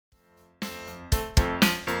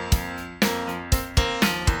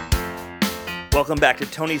Welcome back to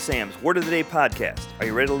Tony Sam's Word of the Day podcast. Are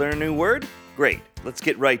you ready to learn a new word? Great, let's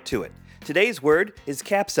get right to it. Today's word is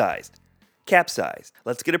capsized. Capsized.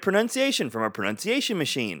 Let's get a pronunciation from our pronunciation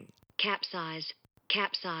machine. Capsize,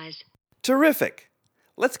 capsize. Terrific.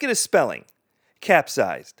 Let's get a spelling.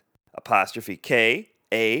 Capsized. Apostrophe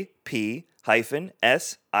K-A-P hyphen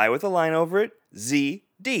S-I with a line over it,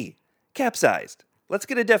 Z-D. Capsized. Let's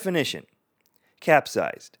get a definition.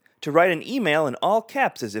 Capsized. To write an email in all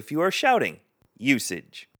caps as if you are shouting.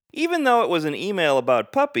 Usage. Even though it was an email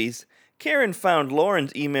about puppies, Karen found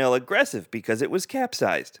Lauren's email aggressive because it was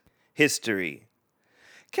capsized. History.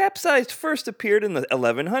 Capsized first appeared in the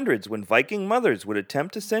 1100s when Viking mothers would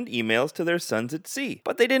attempt to send emails to their sons at sea,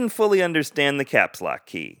 but they didn't fully understand the caps lock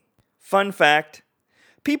key. Fun fact.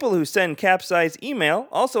 People who send capsized email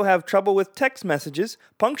also have trouble with text messages,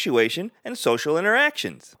 punctuation, and social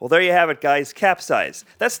interactions. Well, there you have it, guys. Capsize.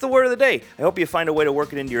 That's the word of the day. I hope you find a way to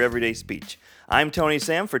work it into your everyday speech. I'm Tony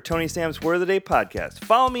Sam for Tony Sam's Word of the Day podcast.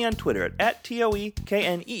 Follow me on Twitter at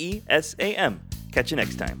 @TOEKNEESAM. Catch you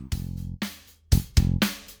next time.